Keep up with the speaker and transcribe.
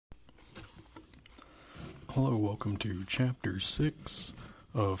Hello, welcome to Chapter 6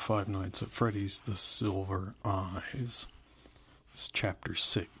 of Five Nights at Freddy's The Silver Eyes. It's Chapter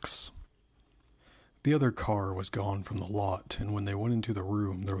 6. The other car was gone from the lot, and when they went into the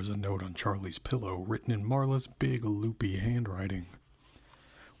room, there was a note on Charlie's pillow written in Marla's big, loopy handwriting.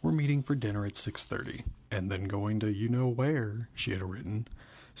 "We're meeting for dinner at 6:30, and then going to you-know-where," she had written.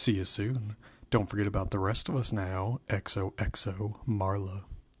 "See you soon. Don't forget about the rest of us now. XOXO, Marla."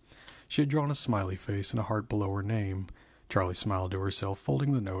 She had drawn a smiley face and a heart below her name. Charlie smiled to herself,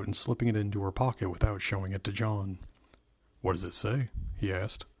 folding the note and slipping it into her pocket without showing it to John. "What does it say?" he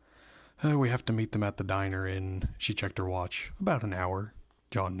asked. We have to meet them at the diner in," she checked her watch, "about an hour."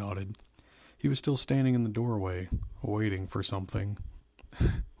 John nodded. He was still standing in the doorway, waiting for something.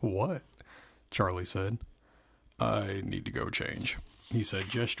 "What?" Charlie said. "I need to go change," he said,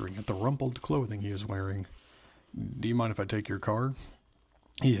 gesturing at the rumpled clothing he was wearing. "Do you mind if I take your car?"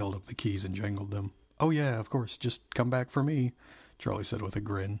 He held up the keys and jangled them. "Oh yeah, of course, just come back for me," Charlie said with a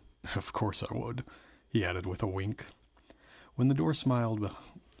grin. "Of course I would," he added with a wink. When he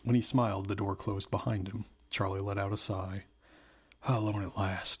smiled, the door closed behind him. Charlie let out a sigh. Alone at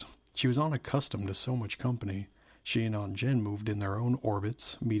last. She was unaccustomed to so much company. She and Aunt Jen moved in their own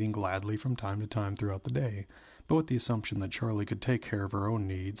orbits, meeting gladly from time to time throughout the day, but with the assumption that Charlie could take care of her own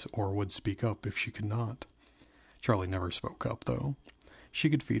needs, or would speak up if she could not. Charlie never spoke up, though. She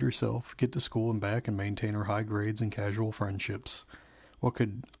could feed herself, get to school and back, and maintain her high grades and casual friendships. What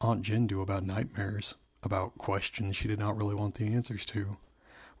could Aunt Jen do about nightmares? About questions she did not really want the answers to?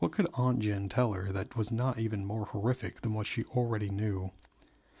 What could Aunt Jen tell her that was not even more horrific than what she already knew?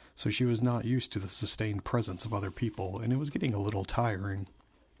 So she was not used to the sustained presence of other people, and it was getting a little tiring.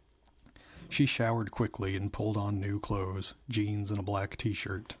 She showered quickly and pulled on new clothes, jeans and a black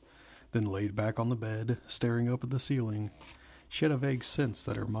t-shirt, then laid back on the bed, staring up at the ceiling. She had a vague sense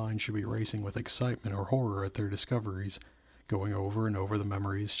that her mind should be racing with excitement or horror at their discoveries, going over and over the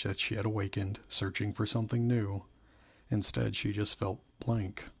memories that she had awakened, searching for something new. Instead, she just felt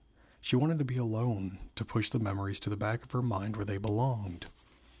blank. She wanted to be alone, to push the memories to the back of her mind where they belonged.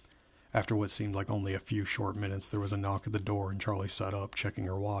 After what seemed like only a few short minutes, there was a knock at the door, and Charlie sat up, checking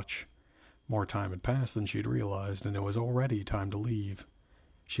her watch. More time had passed than she had realized, and it was already time to leave.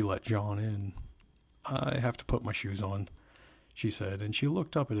 She let John in. "I have to put my shoes on," she said, and she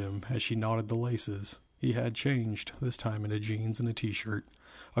looked up at him as she knotted the laces. He had changed, this time into jeans and a t-shirt,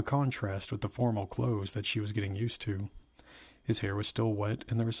 a contrast with the formal clothes that she was getting used to. His hair was still wet,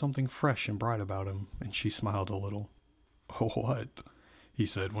 and there was something fresh and bright about him, and she smiled a little. "What?" he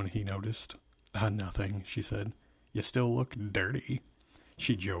said when he noticed. Nothing," she said. "You still look dirty,"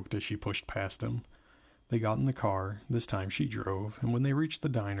 she joked as she pushed past him. They got in the car. This time she drove, and when they reached the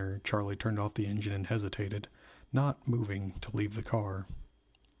diner, Charlie turned off the engine and hesitated, not moving to leave the car.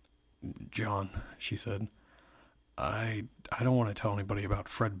 "John," she said, I don't want to tell anybody about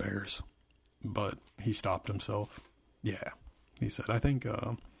Fredbear's." But he stopped himself. "Yeah," he said, I think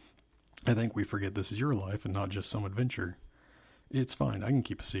we forget this is your life and not just some adventure. It's fine, I can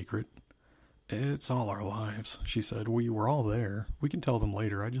keep a secret." "It's all our lives," she said. "We were all there. We can tell them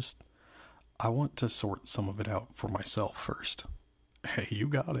later. I want to sort some of it out for myself first." "Hey, you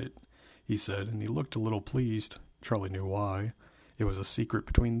got it," he said, and he looked a little pleased. Charlie knew why. It was a secret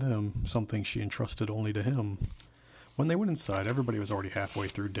between them, something she entrusted only to him. When they went inside, everybody was already halfway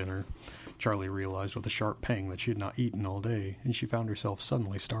through dinner. Charlie realized with a sharp pang that she had not eaten all day, and she found herself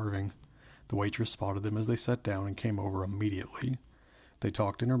suddenly starving. The waitress spotted them as they sat down and came over immediately. They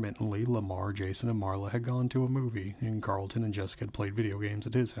talked intermittently. Lamar, Jason, and Marla had gone to a movie, and Carlton and Jessica had played video games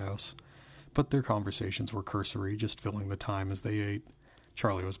at his house. But their conversations were cursory, just filling the time as they ate.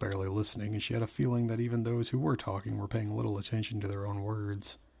 Charlie was barely listening, and she had a feeling that even those who were talking were paying little attention to their own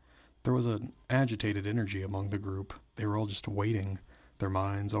words. There was an agitated energy among the group. They were all just waiting, their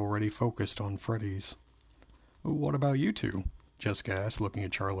minds already focused on Freddy's. "What about you two?" Jessica asked, looking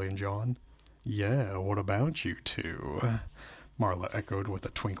at Charlie and John. "Yeah, what about you two?" Marla echoed with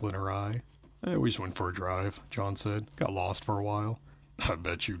a twinkle in her eye. "We just went for a drive," John said. "Got lost for a while." "I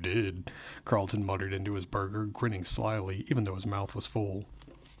bet you did," Carlton muttered into his burger, grinning slyly, even though his mouth was full.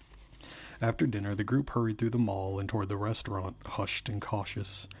 After dinner, the group hurried through the mall and toward the restaurant, hushed and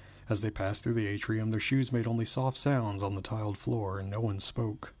cautious. As they passed through the atrium, their shoes made only soft sounds on the tiled floor, and no one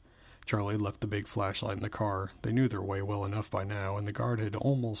spoke. Charlie had left the big flashlight in the car. They knew their way well enough by now, and the guard had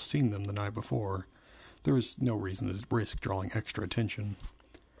almost seen them the night before. There was no reason to risk drawing extra attention.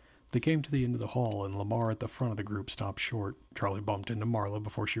 They came to the end of the hall, and Lamar at the front of the group stopped short. Charlie bumped into Marla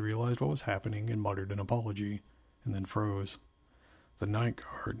before she realized what was happening and muttered an apology, and then froze. The night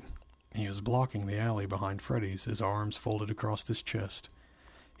guard. He was blocking the alley behind Freddy's, his arms folded across his chest.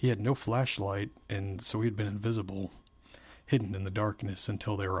 He had no flashlight, and so he had been invisible, hidden in the darkness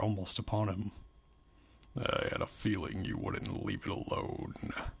until they were almost upon him. "I had a feeling you wouldn't leave it alone,"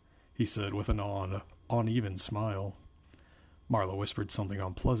 he said with an uneven smile. Marla whispered something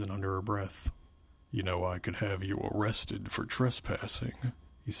unpleasant under her breath. "You know, I could have you arrested for trespassing,"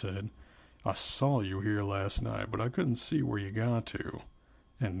 he said. "I saw you here last night, but I couldn't see where you got to.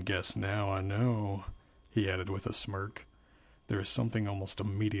 And guess now I know," he added with a smirk. There was something almost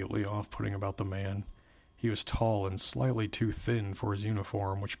immediately off-putting about the man. He was tall and slightly too thin for his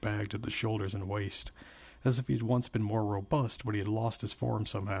uniform, which bagged at the shoulders and waist, as if he had once been more robust, but he had lost his form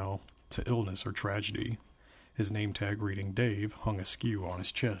somehow, to illness or tragedy. His name tag reading Dave hung askew on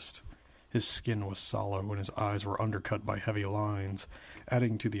his chest. His skin was sallow and his eyes were undercut by heavy lines,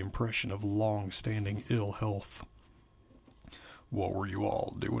 adding to the impression of long-standing ill health. "What were you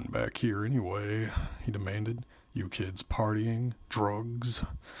all doing back here anyway?" he demanded. "You kids partying? Drugs?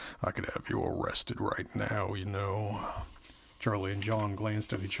 I could have you arrested right now, you know." Charlie and John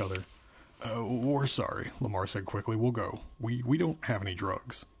glanced at each other. We're sorry," Lamar said quickly. "We'll go. We don't have any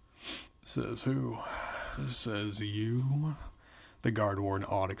drugs." "Says who?" "Says you." The guard wore an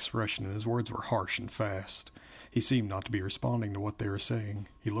odd expression, and his words were harsh and fast. He seemed not to be responding to what they were saying.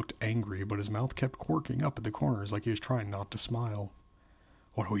 He looked angry, but his mouth kept quirking up at the corners like he was trying not to smile.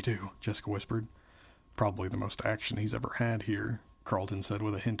 "What do we do?" Jessica whispered. "Probably the most action he's ever had here," Carlton said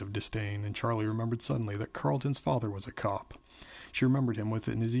with a hint of disdain, and Charlie remembered suddenly that Carlton's father was a cop. She remembered him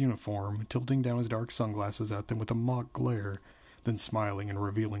within his uniform, tilting down his dark sunglasses at them with a mock glare, then smiling and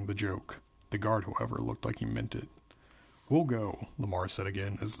revealing the joke. The guard, however, looked like he meant it. "We'll go," Lamar said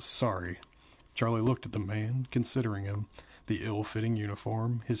again, as sorry. Charlie looked at the man, considering him, the ill-fitting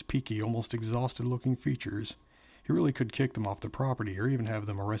uniform, his peaky, almost exhausted-looking features. He really could kick them off the property or even have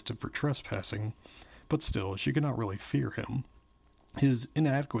them arrested for trespassing, but still, she could not really fear him. His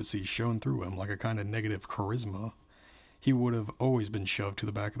inadequacy shone through him like a kind of negative charisma. He would have always been shoved to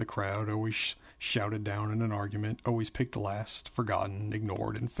the back of the crowd, always shouted down in an argument, always picked last, forgotten,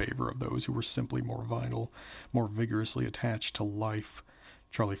 ignored in favor of those who were simply more vital, more vigorously attached to life.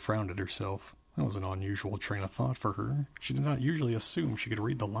 Charlie frowned at herself. That was an unusual train of thought for her. She did not usually assume she could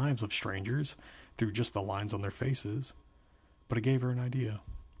read the lives of strangers through just the lines on their faces. But it gave her an idea.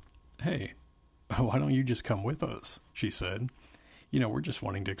 "Hey, why don't you just come with us?" she said. "You know, we're just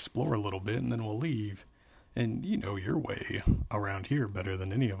wanting to explore a little bit and then we'll leave. And you know your way around here better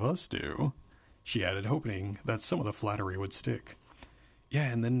than any of us do," she added, hoping that some of the flattery would stick.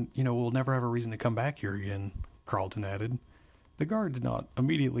 "Yeah, and then, we'll never have a reason to come back here again," Carlton added. The guard did not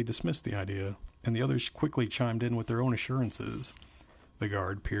immediately dismiss the idea, and the others quickly chimed in with their own assurances. The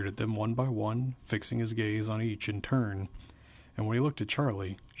guard peered at them one by one, fixing his gaze on each in turn, and when he looked at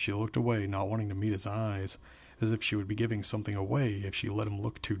Charlie, she looked away, not wanting to meet his eyes, as if she would be giving something away if she let him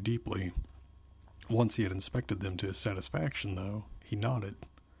look too deeply. Once he had inspected them to his satisfaction, though, he nodded.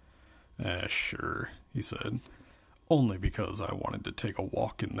 Sure," he said. "Only because I wanted to take a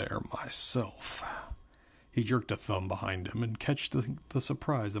walk in there myself." He jerked a thumb behind him and catched the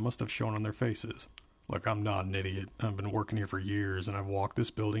surprise that must have shown on their faces. "Look, I'm not an idiot. I've been working here for years, and I've walked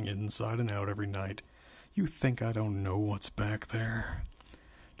this building inside and out every night. You think I don't know what's back there?"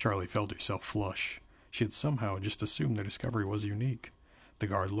 Charlie felt herself flush. She had somehow just assumed their discovery was unique. The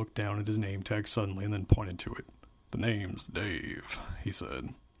guard looked down at his name tag suddenly and then pointed to it. "The name's Dave," he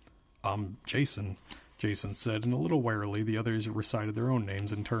said. "I'm Jason," Jason said, and a little warily the others recited their own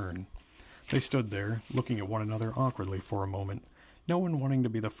names in turn. They stood there, looking at one another awkwardly for a moment, no one wanting to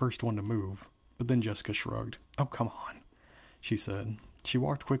be the first one to move. But then Jessica shrugged. "Oh, come on," she said. She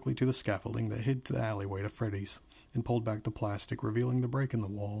walked quickly to the scaffolding that hid to the alleyway to Freddy's, and pulled back the plastic, revealing the break in the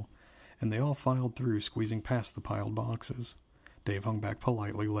wall, and they all filed through, squeezing past the piled boxes. Dave hung back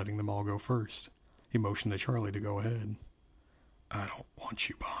politely, letting them all go first. He motioned to Charlie to go ahead. "I don't want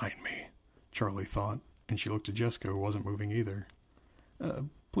you behind me," Charlie thought, and she looked at Jessica, who wasn't moving either.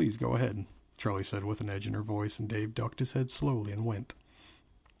 Please go ahead," Charlie said with an edge in her voice, and Dave ducked his head slowly and went.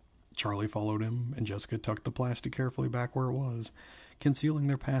 Charlie followed him, and Jessica tucked the plastic carefully back where it was, concealing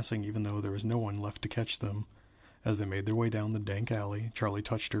their passing even though there was no one left to catch them. As they made their way down the dank alley, Charlie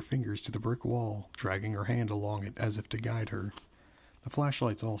touched her fingers to the brick wall, dragging her hand along it as if to guide her. The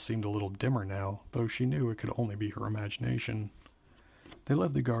flashlights all seemed a little dimmer now, though she knew it could only be her imagination. They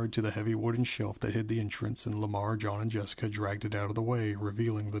led the guard to the heavy wooden shelf that hid the entrance, and Lamar, John, and Jessica dragged it out of the way,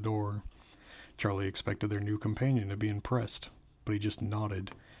 revealing the door. Charlie expected their new companion to be impressed, but he just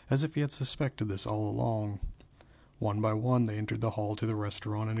nodded, as if he had suspected this all along. One by one they entered the hall to the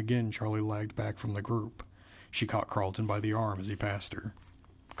restaurant, and again Charlie lagged back from the group. She caught Carlton by the arm as he passed her.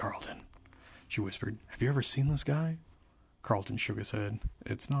 "Carlton," she whispered, "have you ever seen this guy?" Carlton shook his head.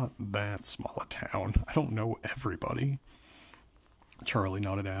 It's not that small a town. I don't know everybody. Charlie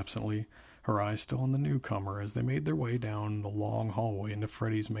nodded absently, her eyes still on the newcomer as they made their way down the long hallway into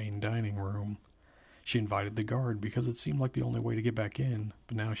Freddy's main dining room. She invited the guard because it seemed like the only way to get back in,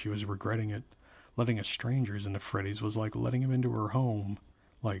 but now she was regretting it. Letting a strangers into Freddy's was like letting him into her home,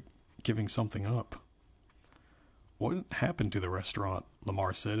 like giving something up. What happened to the restaurant?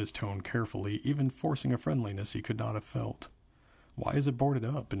 Lamar said, his tone carefully, even forcing a friendliness he could not have felt. Why is it boarded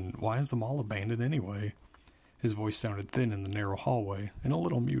up, and why is the mall abandoned anyway? His voice sounded thin in the narrow hallway, and a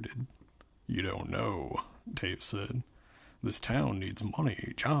little muted. You don't know, Dave said. This town needs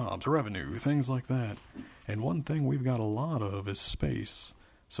money, jobs, revenue, things like that. And one thing we've got a lot of is space.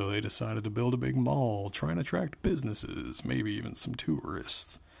 So they decided to build a big mall, try and attract businesses, maybe even some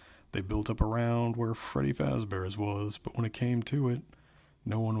tourists. They built up around where Freddy Fazbear's was, but when it came to it,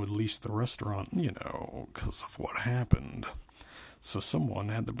 no one would lease the restaurant, 'cause of what happened. So someone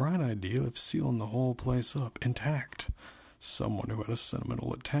had the bright idea of sealing the whole place up, intact. Someone who had a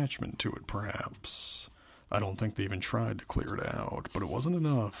sentimental attachment to it, perhaps. I don't think they even tried to clear it out, but it wasn't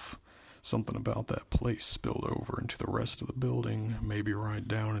enough. Something about that place spilled over into the rest of the building, maybe right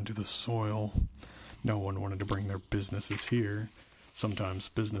down into the soil. No one wanted to bring their businesses here. Sometimes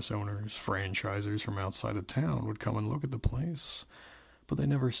business owners, franchisers from outside of town would come and look at the place, but they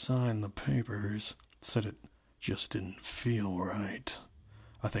never signed the papers. Said it just didn't feel right.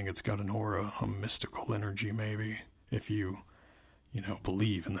 I think it's got an aura, a mystical energy maybe, if you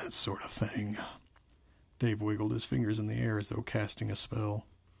believe in that sort of thing. Dave wiggled his fingers in the air as though casting a spell.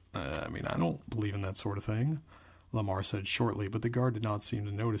 I don't believe in that sort of thing, Lamar said shortly, but the guard did not seem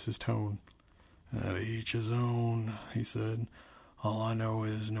to notice his tone. At each his own, he said. All I know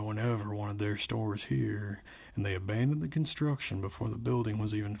is no one ever wanted their stores here, and they abandoned the construction before the building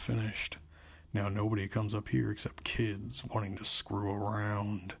was even finished. Now nobody comes up here except kids wanting to screw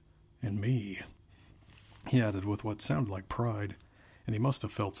around. And me. He added with what sounded like pride, and he must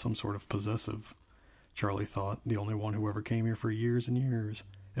have felt some sort of possessive. Charlie thought, the only one who ever came here for years and years.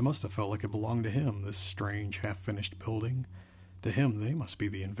 It must have felt like it belonged to him, this strange, half-finished building. To him, they must be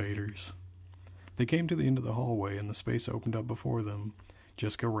the invaders. They came to the end of the hallway, and the space opened up before them.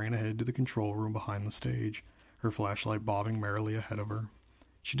 Jessica ran ahead to the control room behind the stage, her flashlight bobbing merrily ahead of her.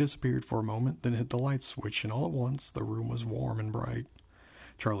 She disappeared for a moment, then hit the light switch, and all at once the room was warm and bright.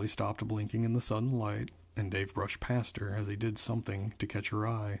 Charlie stopped blinking in the sudden light, and Dave brushed past her as he did something to catch her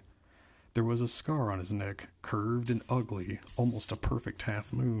eye. There was a scar on his neck, curved and ugly, almost a perfect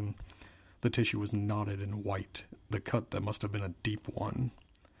half moon. The tissue was knotted and white, the cut that must have been a deep one.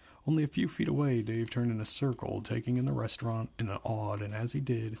 Only a few feet away, Dave turned in a circle, taking in the restaurant in an awed, and as he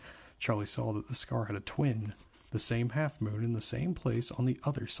did, Charlie saw that the scar had a twin, the same half moon in the same place on the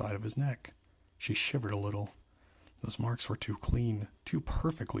other side of his neck. She shivered a little. Those marks were too clean, too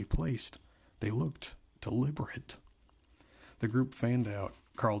perfectly placed. They looked deliberate. The group fanned out.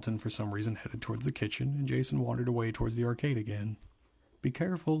 Carlton, for some reason, headed towards the kitchen, and Jason wandered away towards the arcade again. Be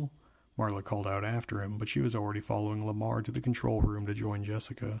careful, Marla called out after him, but she was already following Lamar to the control room to join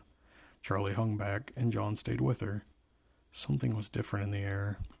Jessica. Charlie hung back, and John stayed with her. Something was different in the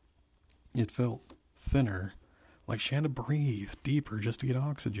air. It felt thinner, like she had to breathe deeper just to get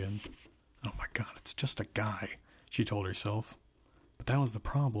oxygen. Oh my God, it's just a guy, she told herself. But that was the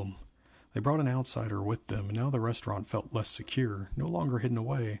problem. They brought an outsider with them, and now the restaurant felt less secure, no longer hidden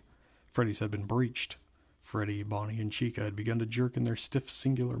away. Freddy's had been breached. Freddy, Bonnie, and Chica had begun to jerk in their stiff,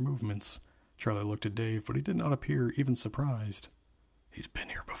 singular movements. Charlie looked at Dave, but he did not appear even surprised. He's been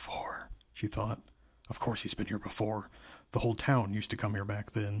here before, she thought. Of course he's been here before. The whole town used to come here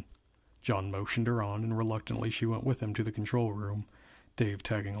back then. John motioned her on, and reluctantly she went with him to the control room, Dave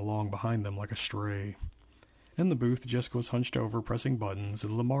tagging along behind them like a stray. In the booth, Jessica was hunched over, pressing buttons,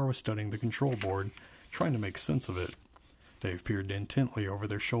 and Lamar was studying the control board, trying to make sense of it. Dave peered intently over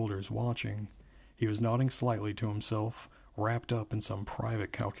their shoulders, watching. He was nodding slightly to himself, wrapped up in some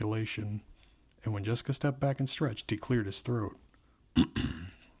private calculation. And when Jessica stepped back and stretched, he cleared his throat.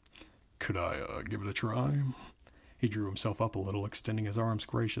 Could I give it a try? He drew himself up a little, extending his arms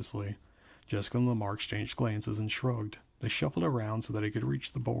graciously. Jessica and Lamar exchanged glances and shrugged. They shuffled around so that he could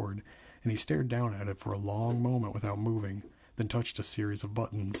reach the board, and he stared down at it for a long moment without moving, then touched a series of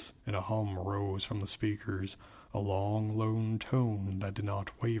buttons, and a hum rose from the speakers, a long, lone tone that did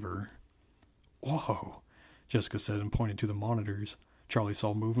not waver. Whoa, Jessica said and pointed to the monitors. Charlie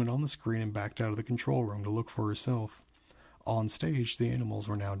saw movement on the screen and backed out of the control room to look for herself. On stage, the animals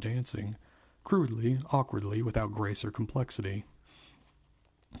were now dancing, crudely, awkwardly, without grace or complexity.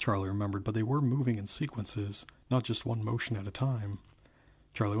 Charlie remembered, but they were moving in sequences, not just one motion at a time.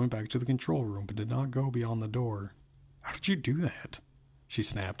 Charlie went back to the control room, but did not go beyond the door. How did you do that? She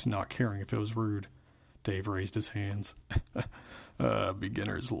snapped, not caring if it was rude. Dave raised his hands.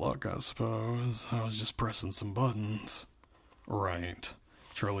 Beginner's luck, I suppose. I was just pressing some buttons. Right,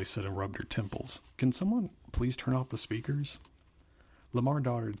 Charlie said and rubbed her temples. Can someone please turn off the speakers? Lamar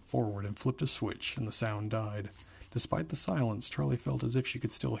darted forward and flipped a switch, and the sound died. Despite the silence, Charlie felt as if she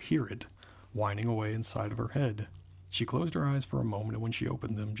could still hear it, whining away inside of her head. She closed her eyes for a moment, and when she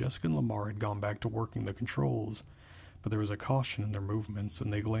opened them, Jessica and Lamar had gone back to working the controls. But there was a caution in their movements,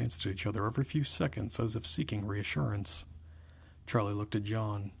 and they glanced at each other every few seconds as if seeking reassurance. Charlie looked at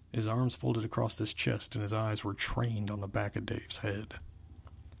John, his arms folded across his chest, and his eyes were trained on the back of Dave's head.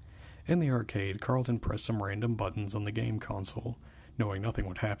 In the arcade, Carlton pressed some random buttons on the game console, knowing nothing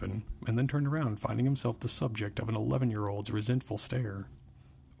would happen, and then turned around, finding himself the subject of an 11-year-old's resentful stare.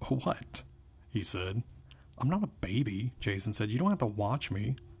 What? He said. I'm not a baby, Jason said. You don't have to watch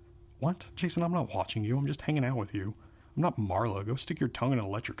me. What? Jason, I'm not watching you. I'm just hanging out with you. I'm not Marla. Go stick your tongue in an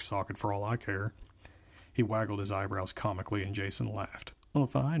electric socket for all I care. He waggled his eyebrows comically, and Jason laughed. Oh,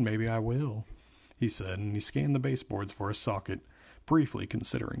 fine, maybe I will, he said, and he scanned the baseboards for a socket, briefly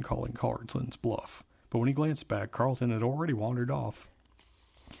considering calling Carlton's bluff. But when he glanced back, Carlton had already wandered off.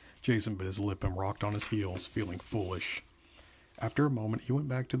 Jason bit his lip and rocked on his heels, feeling foolish. After a moment, he went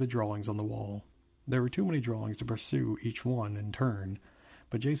back to the drawings on the wall. There were too many drawings to pursue each one in turn,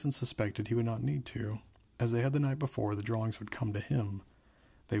 but Jason suspected he would not need to. As they had the night before, the drawings would come to him.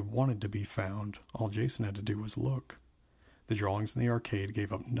 They wanted to be found. All Jason had to do was look. The drawings in the arcade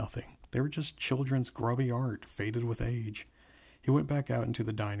gave up nothing. They were just children's grubby art, faded with age. He went back out into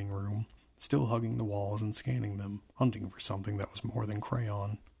the dining room, still hugging the walls and scanning them, hunting for something that was more than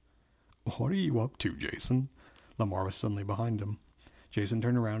crayon. What are you up to, Jason? Lamar was suddenly behind him. Jason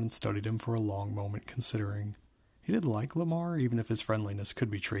turned around and studied him for a long moment, considering. He did like Lamar, even if his friendliness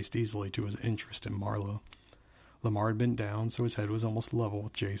could be traced easily to his interest in Marla. Lamar had bent down, so his head was almost level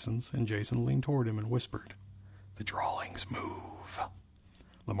with Jason's, and Jason leaned toward him and whispered, The drawings move.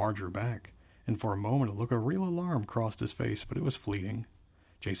 Lamar drew back, and for a moment a look of real alarm crossed his face, but it was fleeting.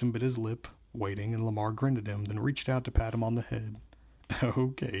 Jason bit his lip, waiting, and Lamar grinned at him, then reached out to pat him on the head.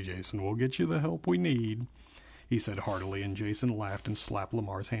 Okay, Jason, we'll get you the help we need, he said heartily, and Jason laughed and slapped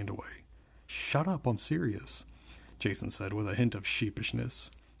Lamar's hand away. Shut up, I'm serious, Jason said with a hint of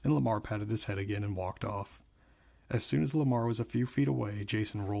sheepishness, and Lamar patted his head again and walked off. As soon as Lamar was a few feet away,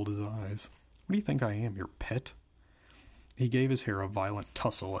 Jason rolled his eyes. What do you think I am, your pet? He gave his hair a violent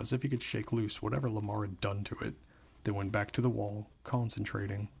tussle, as if he could shake loose whatever Lamar had done to it, then went back to the wall,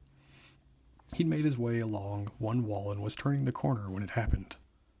 concentrating. He'd made his way along one wall and was turning the corner when it happened.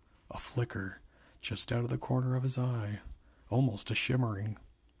 A flicker, just out of the corner of his eye, almost a shimmering.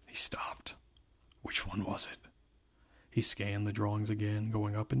 He stopped. Which one was it? He scanned the drawings again,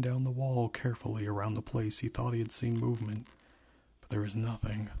 going up and down the wall carefully around the place he thought he had seen movement, but there was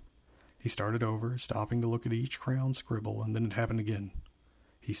nothing. He started over, stopping to look at each crayon scribble, and then it happened again.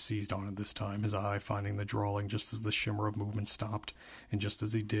 He seized on it this time, his eye finding the drawing just as the shimmer of movement stopped, and just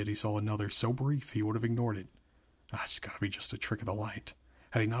as he did, he saw another so brief he would have ignored it. It's gotta be just a trick of the light.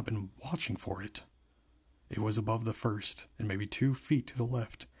 Had he not been watching for it? It was above the first, and maybe 2 feet to the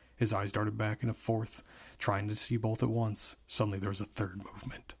left. His eyes darted back and a fourth, trying to see both at once. Suddenly there was a third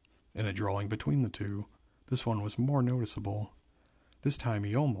movement, and a drawing between the two. This one was more noticeable. This time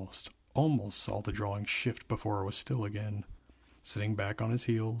he almost saw the drawing shift before it was still again. Sitting back on his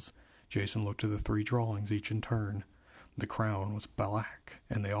heels, Jason looked at the 3 drawings, each in turn. The crown was black,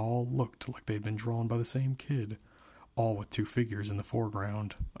 and they all looked like they'd been drawn by the same kid, all with 2 figures in the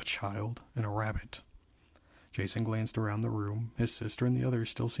foreground, a child and a rabbit. Jason glanced around the room. His sister and the others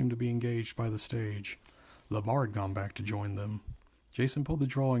still seemed to be engaged by the stage. Lamar had gone back to join them. Jason pulled the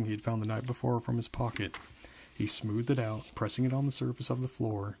drawing he had found the night before from his pocket. He smoothed it out, pressing it on the surface of the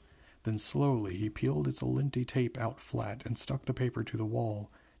floor. Then slowly he peeled its linty tape out flat and stuck the paper to the wall,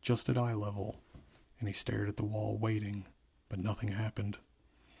 just at eye level. And he stared at the wall, waiting, but nothing happened.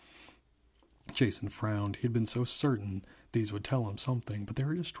 Jason frowned. He had been so certain these would tell him something, but they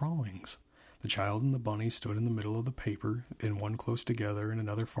were just drawings. The child and the bunny stood in the middle of the paper, in one close together and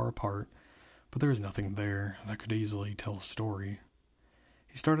another far apart, but there was nothing there that could easily tell a story.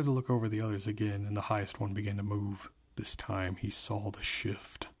 He started to look over the others again, and the highest one began to move. This time he saw the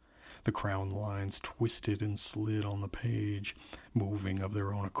shift. The crown lines twisted and slid on the page, moving of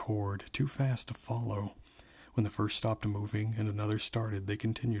their own accord, too fast to follow. When the first stopped moving and another started, they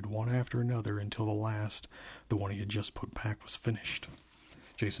continued one after another until the last, the one he had just put back, was finished.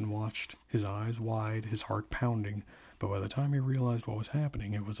 Jason watched, his eyes wide, his heart pounding, but by the time he realized what was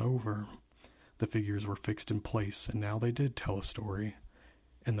happening, it was over. The figures were fixed in place, and now they did tell a story.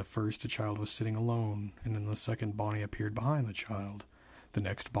 In the first, a child was sitting alone, and in the second, Bonnie appeared behind the child. The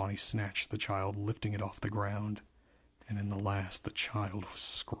next, Bonnie snatched the child, lifting it off the ground. And in the last, the child was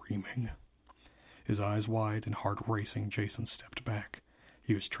screaming. His eyes wide and heart racing, Jason stepped back.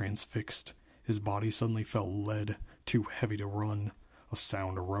 He was transfixed. His body suddenly felt lead, too heavy to run. A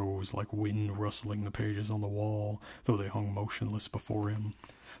sound arose like wind rustling the pages on the wall, though they hung motionless before him.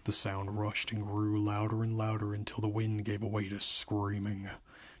 The sound rushed and grew louder and louder until the wind gave way to screaming.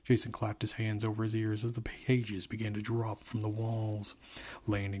 Jason clapped his hands over his ears as the pages began to drop from the walls,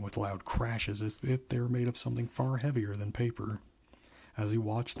 landing with loud crashes as if they were made of something far heavier than paper. As he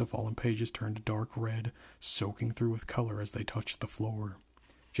watched, the fallen pages turned to dark red, soaking through with color as they touched the floor.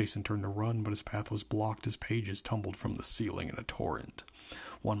 Jason turned to run, but his path was blocked as pages tumbled from the ceiling in a torrent.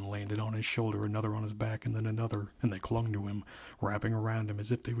 One landed on his shoulder, another on his back, and then another, and they clung to him, wrapping around him as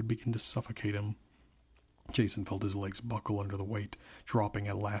if they would begin to suffocate him. Jason felt his legs buckle under the weight, dropping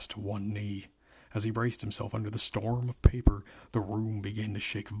at last to one knee. As he braced himself under the storm of paper, the room began to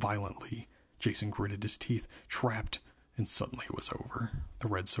shake violently. Jason gritted his teeth, trapped, and suddenly it was over. The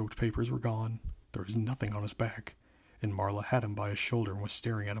red-soaked papers were gone. There was nothing on his back, and Marla had him by his shoulder and was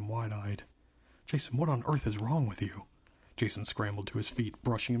staring at him wide-eyed. "Jason, what on earth is wrong with you?" Jason scrambled to his feet,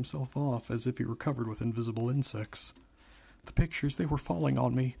 brushing himself off as if he were covered with invisible insects. "The pictures, they were falling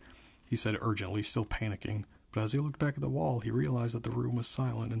on me," he said urgently, still panicking, but as he looked back at the wall, he realized that the room was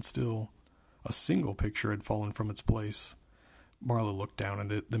silent and still. A single picture had fallen from its place. Marla looked down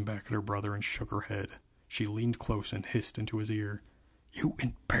at it, then back at her brother, and shook her head. She leaned close and hissed into his ear, "You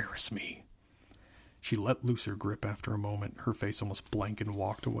embarrass me." She let loose her grip after a moment, her face almost blank, and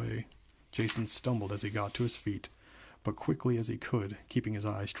walked away. Jason stumbled as he got to his feet, but quickly as he could, keeping his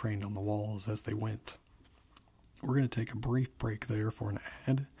eyes trained on the walls as they went. We're going to take a brief break there for an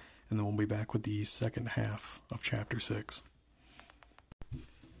ad, and then we'll be back with the second half of Chapter 6.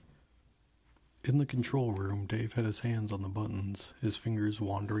 In the control room, Dave had his hands on the buttons, his fingers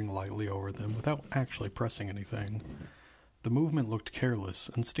wandering lightly over them without actually pressing anything. The movement looked careless,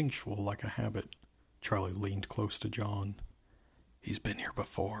 instinctual, like a habit. Charlie leaned close to John. "He's been here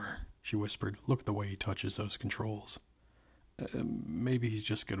before," she whispered. "Look at the way he touches those controls." Maybe he's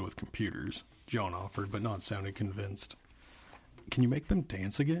just good with computers," John offered, but not sounding convinced. "Can you make them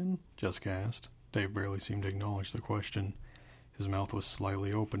dance again?" Jessica asked. Dave barely seemed to acknowledge the question. His mouth was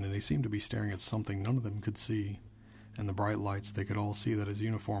slightly open, and he seemed to be staring at something none of them could see. In the bright lights, they could all see that his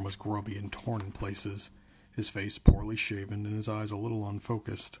uniform was grubby and torn in places, his face poorly shaven, and his eyes a little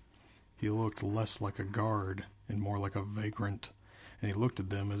unfocused. He looked less like a guard and more like a vagrant, and he looked at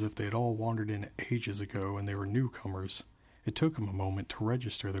them as if they had all wandered in ages ago and they were newcomers. It took him a moment to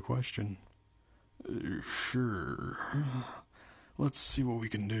register the question. "Sure. Let's see what we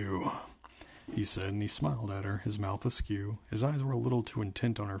can do," he said, and he smiled at her, his mouth askew. His eyes were a little too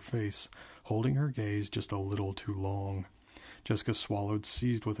intent on her face, holding her gaze just a little too long. Jessica swallowed,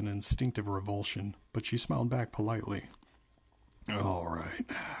 seized with an instinctive revulsion, but she smiled back politely. "All right.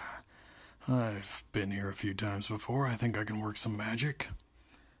 I've been here a few times before. I think I can work some magic."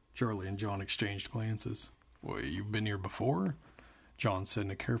 Charlie and John exchanged glances. "Well, you've been here before?" John said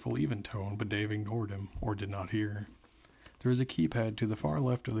in a careful, even tone, but Dave ignored him, or did not hear. There was a keypad to the far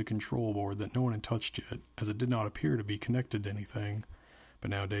left of the control board that no one had touched yet, as it did not appear to be connected to anything. But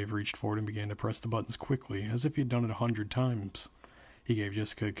now Dave reached forward and began to press the buttons quickly, as if he had done it 100 times. He gave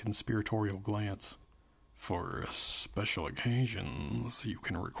Jessica a conspiratorial glance. "For special occasions, you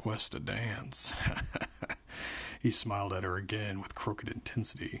can request a dance." He smiled at her again with crooked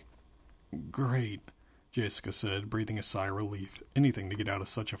intensity. "Great," Jessica said, breathing a sigh of relief. Anything to get out of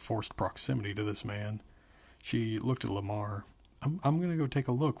such a forced proximity to this man. She looked at Lamar. I'm going to go take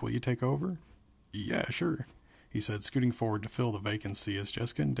a look. Will you take over?" "Yeah, sure," he said, scooting forward to fill the vacancy as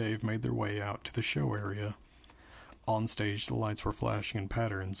Jessica and Dave made their way out to the show area. On stage, the lights were flashing in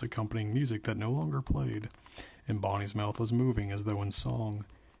patterns, accompanying music that no longer played, and Bonnie's mouth was moving as though in song.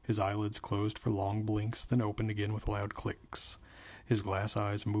 His eyelids closed for long blinks, then opened again with loud clicks. His glass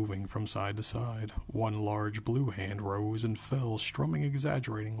eyes moving from side to side. One large blue hand rose and fell, strumming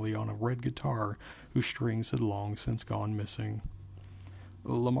exaggeratingly on a red guitar whose strings had long since gone missing.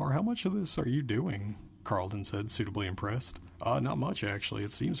 "Lamar, how much of this are you doing?" Carlton said, suitably impressed. Not much, actually.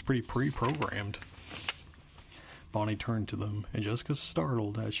 It seems pretty pre-programmed." Bonnie turned to them, and Jessica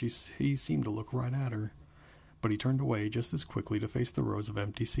startled as he seemed to look right at her. But he turned away just as quickly to face the rows of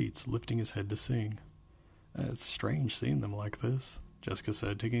empty seats, lifting his head to sing. "It's strange seeing them like this," Jessica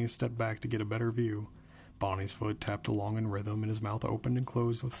said, taking a step back to get a better view. Bonnie's foot tapped along in rhythm, and his mouth opened and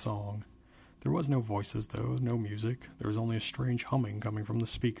closed with song. There was no voices, though, no music. There was only a strange humming coming from the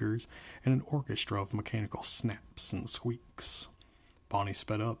speakers, and an orchestra of mechanical snaps and squeaks. Bonnie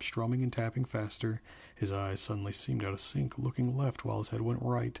sped up, strumming and tapping faster. His eyes suddenly seemed out of sync, looking left while his head went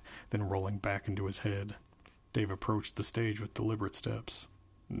right, then rolling back into his head. Dave approached the stage with deliberate steps.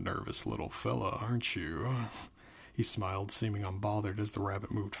 "Nervous little fella, aren't you?" He smiled, seeming unbothered as the rabbit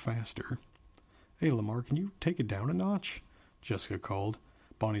moved faster. "Hey, Lamar, can you take it down a notch?" Jessica called.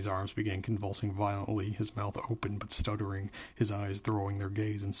 Bonnie's arms began convulsing violently, his mouth open but stuttering, his eyes throwing their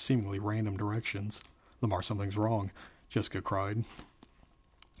gaze in seemingly random directions. "Lamar, something's wrong," Jessica cried.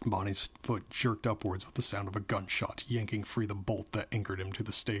 Bonnie's foot jerked upwards with the sound of a gunshot, yanking free the bolt that anchored him to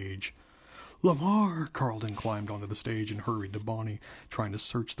the stage. "Lamar!" Carlton climbed onto the stage and hurried to Bonnie, trying to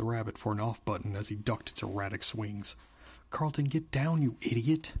search the rabbit for an off button as he ducked its erratic swings. "Carlton, get down, you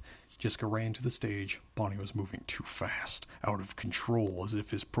idiot!" Jessica ran to the stage. Bonnie was moving too fast, out of control, as if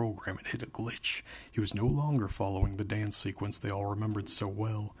his program had hit a glitch. He was no longer following the dance sequence they all remembered so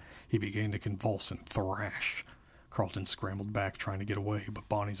well. He began to convulse and thrash. Carlton scrambled back, trying to get away, but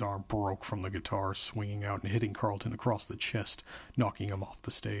Bonnie's arm broke from the guitar, swinging out and hitting Carlton across the chest, knocking him off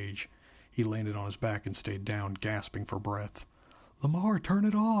the stage. He landed on his back and stayed down, gasping for breath. "Lamar, turn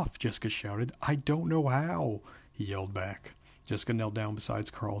it off!" Jessica shouted. "I don't know how," he yelled back. Jessica knelt down beside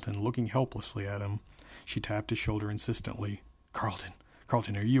Carlton, looking helplessly at him. She tapped his shoulder insistently.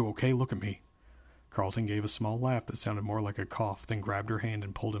 Carlton, are you okay? Look at me." Carlton gave a small laugh that sounded more like a cough, then grabbed her hand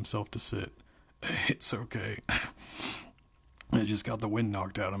and pulled himself to sit. "It's okay. I just got the wind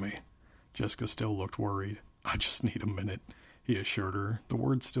knocked out of me." Jessica still looked worried. "I just need a minute," he assured her, the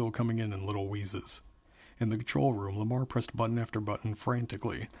words still coming in little wheezes. In the control room, Lamar pressed button after button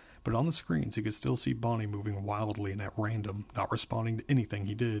frantically, but on the screens he could still see Bonnie moving wildly and at random, not responding to anything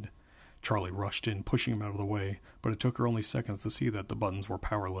he did. Charlie rushed in, pushing him out of the way, but it took her only seconds to see that the buttons were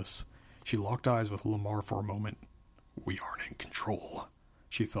powerless. She locked eyes with Lamar for a moment. "We aren't in control,"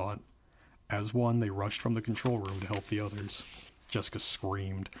 she thought. As one, they rushed from the control room to help the others. Jessica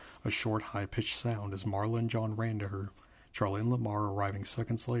screamed, a short, high-pitched sound as Marla and John ran to her. Charlie and Lamar arriving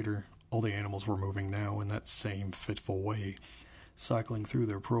seconds later. All the animals were moving now in that same fitful way, cycling through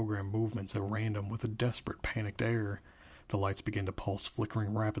their programmed movements at random with a desperate, panicked air. The lights began to pulse,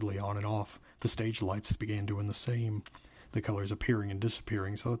 flickering rapidly on and off. The stage lights began doing the same, the colors appearing and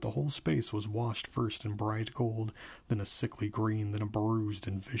disappearing so that the whole space was washed first in bright gold, then a sickly green, then a bruised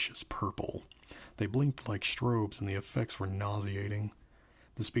and vicious purple. They blinked like strobes, and the effects were nauseating.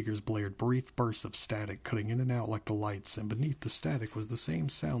 The speakers blared brief bursts of static, cutting in and out like the lights, and beneath the static was the same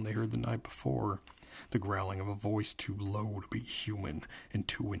sound they heard the night before, the growling of a voice too low to be human and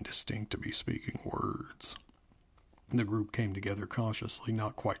too indistinct to be speaking words. The group came together cautiously,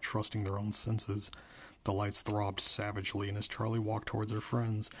 not quite trusting their own senses. The lights throbbed savagely, and as Charlie walked towards her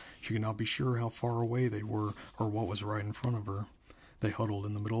friends, she could not be sure how far away they were or what was right in front of her. They huddled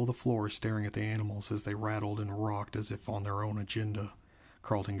in the middle of the floor, staring at the animals as they rattled and rocked as if on their own agenda.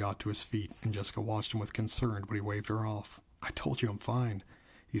 Carlton got to his feet, and Jessica watched him with concern, but he waved her off. "I told you I'm fine,"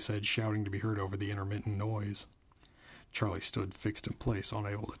 he said, shouting to be heard over the intermittent noise. Charlie stood fixed in place,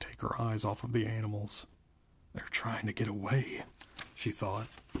 unable to take her eyes off of the animals. "They're trying to get away," she thought.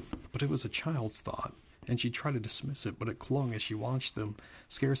 But it was a child's thought, and she tried to dismiss it, but it clung as she watched them,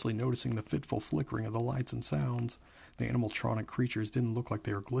 scarcely noticing the fitful flickering of the lights and sounds. The animatronic creatures didn't look like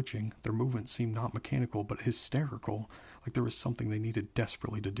they were glitching. Their movements seemed not mechanical, but hysterical, like there was something they needed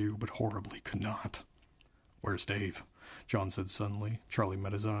desperately to do, but horribly could not. "Where's Dave?" John said suddenly. Charlie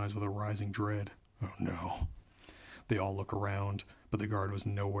met his eyes with a rising dread. "Oh no." They all looked around, but the guard was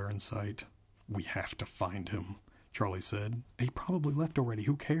nowhere in sight. "We have to find him," Charlie said. "He probably left already.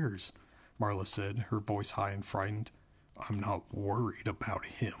 Who cares?" Marla said, her voice high and frightened. "I'm not worried about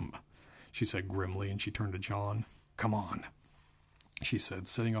him," she said grimly, and she turned to John. "Come on," she said,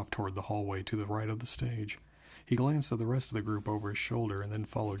 setting off toward the hallway to the right of the stage. He glanced at the rest of the group over his shoulder and then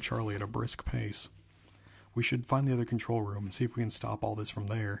followed Charlie at a brisk pace. "We should find the other control room and see if we can stop all this from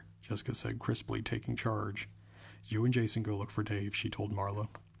there," Jessica said crisply, taking charge. "You and Jason go look for Dave," she told Marla.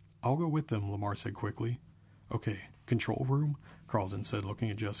 "I'll go with them," Lamar said quickly. "Okay, control room?" Carlton said,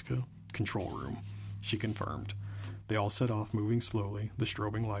 looking at Jessica. "Control room," she confirmed. They all set off, moving slowly. The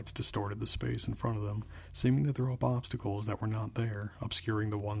strobing lights distorted the space in front of them, seeming to throw up obstacles that were not there, obscuring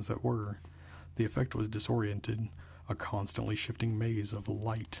the ones that were. The effect was disoriented, a constantly shifting maze of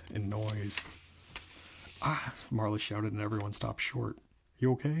light and noise. "Ah!" Marla shouted, and everyone stopped short.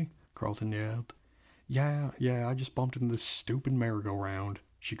 "You okay?" Carlton yelled. Yeah, I just bumped into this stupid merry-go-round,"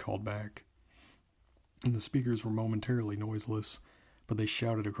 she called back. And the speakers were momentarily noiseless, but they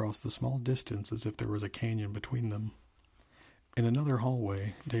shouted across the small distance as if there was a canyon between them. In another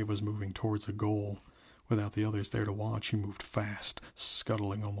hallway, Dave was moving towards a goal, Without the others there to watch, he moved fast,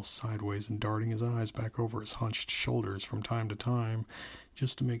 scuttling almost sideways and darting his eyes back over his hunched shoulders from time to time,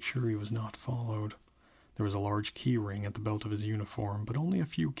 just to make sure he was not followed. There was a large key ring at the belt of his uniform, but only a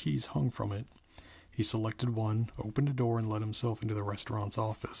few keys hung from it. He selected one, opened a door, and let himself into the restaurant's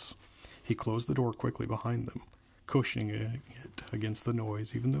office. He closed the door quickly behind them, cushioning it against the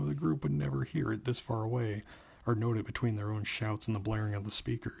noise, even though the group would never hear it this far away, or note it between their own shouts and the blaring of the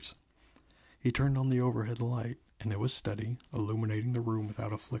speakers. He turned on the overhead light, and it was steady, illuminating the room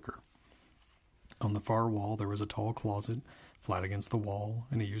without a flicker. On the far wall there was a tall closet, flat against the wall,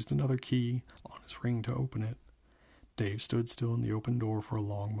 and he used another key on his ring to open it. Dave stood still in the open door for a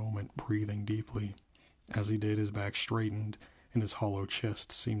long moment, breathing deeply. As he did, his back straightened, and his hollow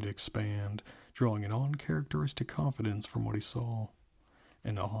chest seemed to expand, drawing an uncharacteristic confidence from what he saw.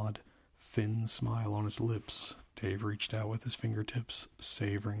 An odd, thin smile on his lips, Dave reached out with his fingertips,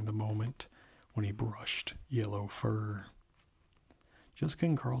 savoring the moment when he brushed yellow fur. Jessica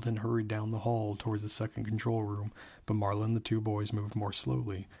and Carlton hurried down the hall towards the second control room, but Marla and the two boys moved more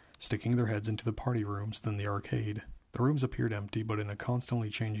slowly, sticking their heads into the party rooms than the arcade. The rooms appeared empty, but in a constantly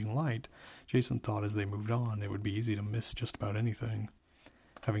changing light, Jason thought as they moved on it would be easy to miss just about anything.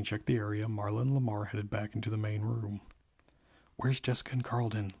 Having checked the area, Marla and Lamar headed back into the main room. "Where's Jessica and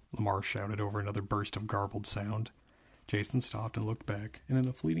Carlton?" Lamar shouted over another burst of garbled sound. Jason stopped and looked back, and in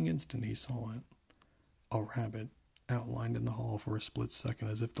a fleeting instant he saw it. A rabbit, outlined in the hall for a split second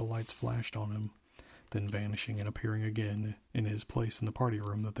as if the lights flashed on him, then vanishing and appearing again in his place in the party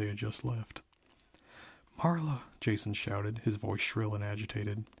room that they had just left. "Marla!" Jason shouted, his voice shrill and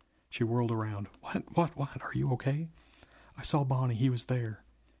agitated. She whirled around. What? Are you okay?" "I saw Bonnie. He was there."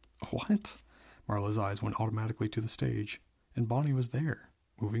 "What?" Marla's eyes went automatically to the stage, and Bonnie was there,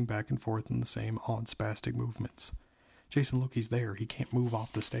 moving back and forth in the same odd spastic movements. "Jason, look, he's there. He can't move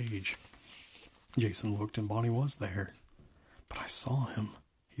off the stage." Jason looked, and Bonnie was there. "But I saw him,"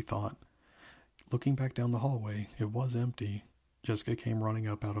 he thought. Looking back down the hallway, it was empty. Jessica came running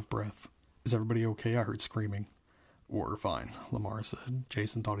up out of breath. "Is everybody okay?" I heard screaming. "We're fine," Lamar said.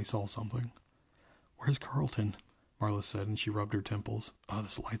 Jason thought he saw something. "Where's Carlton?" Marla said, and she rubbed her temples. "Oh,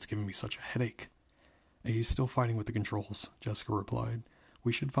 this light's giving me such a headache." "He's still fighting with the controls," Jessica replied.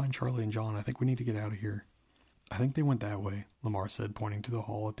 "We should find Charlie and John. I think we need to get out of here." "I think they went that way," Lamar said, pointing to the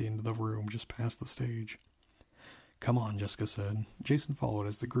hall at the end of the room just past the stage. "Come on," Jessica said. Jason followed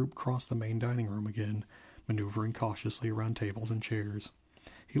as the group crossed the main dining room again, maneuvering cautiously around tables and chairs.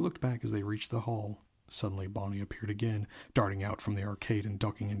 He looked back as they reached the hall. Suddenly Bonnie appeared again, darting out from the arcade and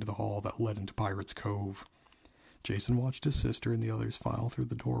ducking into the hall that led into Pirate's Cove. Jason watched his sister and the others file through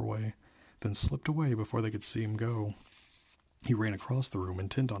the doorway, then slipped away before they could see him go. He ran across the room,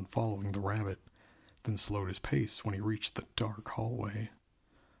 intent on following the rabbit, then slowed his pace when he reached the dark hallway.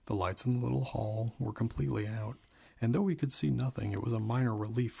 The lights in the little hall were completely out, and though he could see nothing, it was a minor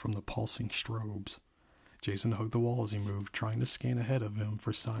relief from the pulsing strobes. Jason hugged the wall as he moved, trying to scan ahead of him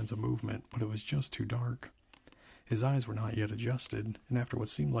for signs of movement, but it was just too dark. His eyes were not yet adjusted, and after what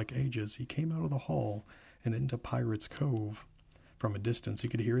seemed like ages, he came out of the hall and into Pirate's Cove. From a distance, he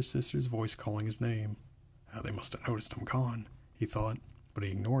could hear his sister's voice calling his name. They must have noticed him gone, he thought, but he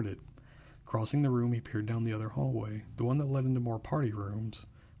ignored it. Crossing the room, he peered down the other hallway, the one that led into more party rooms,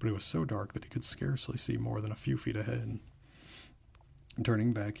 but it was so dark that he could scarcely see more than a few feet ahead.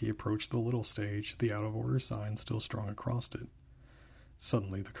 Turning back, he approached the little stage, the out-of-order sign still strung across it.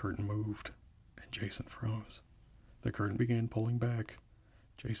 Suddenly, the curtain moved, and Jason froze. The curtain began pulling back.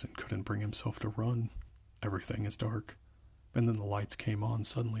 Jason couldn't bring himself to run. Everything is dark. And then the lights came on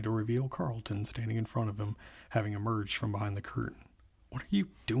suddenly to reveal Carlton standing in front of him, having emerged from behind the curtain. "What are you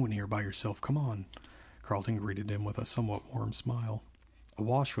doing here by yourself? Come on." Carlton greeted him with a somewhat warm smile.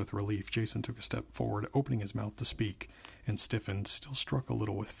 Awash with relief, Jason took a step forward, opening his mouth to speak, and stiffened, still struck a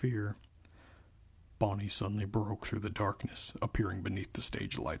little with fear. Bonnie suddenly broke through the darkness, appearing beneath the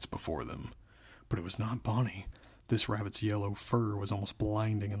stage lights before them. But it was not Bonnie. This rabbit's yellow fur was almost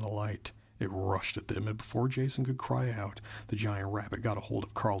blinding in the light. It rushed at them, and before Jason could cry out, the giant rabbit got a hold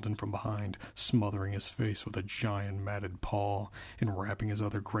of Carlton from behind, smothering his face with a giant matted paw and wrapping his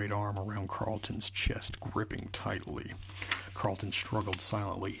other great arm around Carlton's chest, gripping tightly. Carlton struggled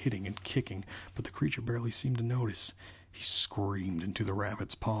silently, hitting and kicking, but the creature barely seemed to notice. He screamed into the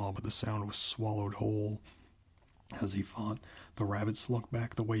rabbit's paw, but the sound was swallowed whole. As he fought, the rabbit slunk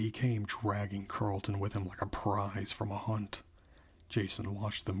back the way he came, dragging Carlton with him like a prize from a hunt. Jason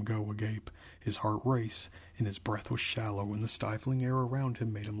watched them go agape, his heart race, and his breath was shallow, and the stifling air around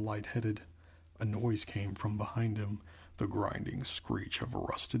him made him lightheaded. A noise came from behind him, the grinding screech of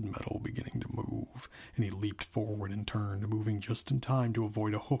rusted metal beginning to move, and he leaped forward and turned, moving just in time to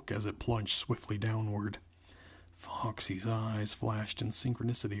avoid a hook as it plunged swiftly downward. Foxy's eyes flashed in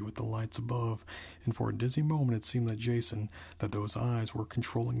synchronicity with the lights above, and for a dizzy moment it seemed that those eyes were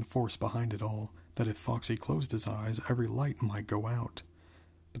controlling the force behind it all, that if Foxy closed his eyes, every light might go out.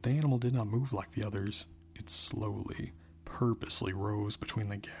 But the animal did not move like the others. It slowly, purposely rose between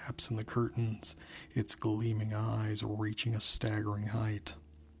the gaps in the curtains, its gleaming eyes reaching a staggering height.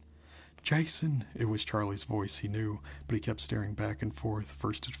 "Jason!" It was Charlie's voice, he knew, but he kept staring back and forth,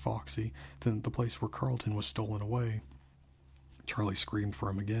 first at Foxy, then at the place where Carlton was stolen away. Charlie screamed for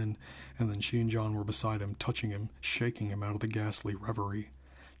him again, and then she and John were beside him, touching him, shaking him out of the ghastly reverie.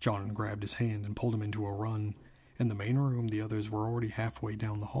 John grabbed his hand and pulled him into a run. In the main room, the others were already halfway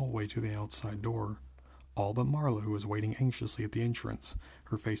down the hallway to the outside door. All but Marla, who was waiting anxiously at the entrance,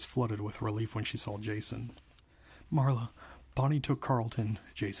 her face flooded with relief when she saw Jason. "Marla, Bonnie took Carlton,"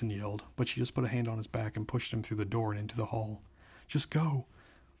 Jason yelled, but she just put a hand on his back and pushed him through the door and into the hall. "Just go."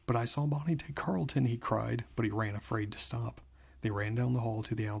 "But I saw Bonnie take Carlton," he cried, but he ran afraid to stop. They ran down the hall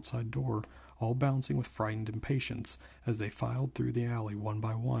to the outside door, all bouncing with frightened impatience. As they filed through the alley one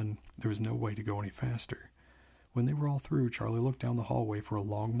by one, there was no way to go any faster. When they were all through, Charlie looked down the hallway for a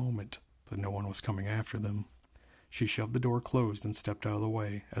long moment, but no one was coming after them. She shoved the door closed and stepped out of the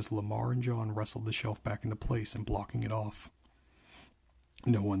way as Lamar and John wrestled the shelf back into place and blocking it off.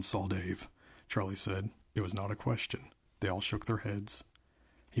 "No one saw Dave," Charlie said. It was not a question. They all shook their heads.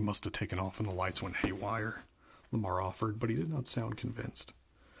 "He must have taken off when the lights went haywire," Lamar offered, but he did not sound convinced.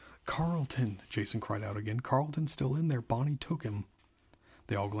 "Carlton!" Jason cried out again. "Carlton's still in there. Bonnie took him."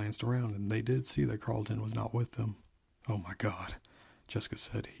 They all glanced around, and they did see that Carlton was not with them. "Oh my God," Jessica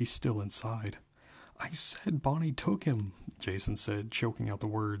said. "He's still inside." "I said Bonnie took him," Jason said, choking out the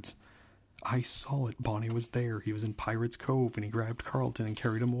words. "I saw it. Bonnie was there. He was in Pirate's Cove, and he grabbed Carlton and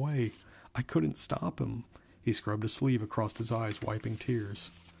carried him away. I couldn't stop him." He scrubbed a sleeve across his eyes, wiping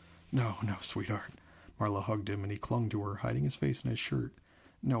tears. No, sweetheart." Marla hugged him, and he clung to her, hiding his face in his shirt.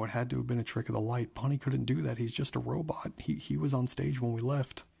 "No, it had to have been a trick of the light. Bonnie couldn't do that. He's just a robot. He was on stage when we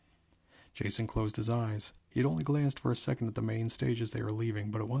left." Jason closed his eyes. He had only glanced for a second at the main stage as they were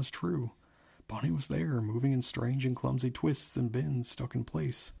leaving, but it was true. Bonnie was there, moving in strange and clumsy twists and bends, stuck in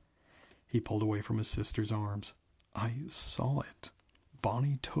place. He pulled away from his sister's arms. "I saw it.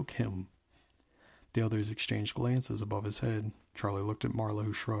 Bonnie took him." The others exchanged glances above his head. Charlie looked at Marla,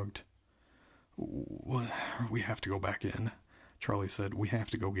 who shrugged. "We have to go back in," Charlie said. "We have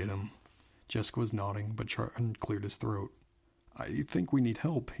to go get him." Jessica was nodding, but Charlie cleared his throat. "I think we need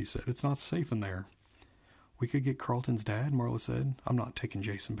help," he said. "It's not safe in there." "We could get Carlton's dad," Marla said. "I'm not taking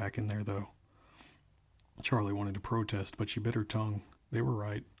Jason back in there, though." Charlie wanted to protest, but she bit her tongue. They were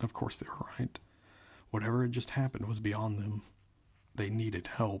right. Of course they were right. Whatever had just happened was beyond them. They needed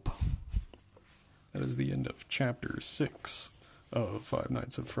help. That is the end of Chapter 6 of Five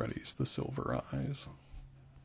Nights at Freddy's: The Silver Eyes.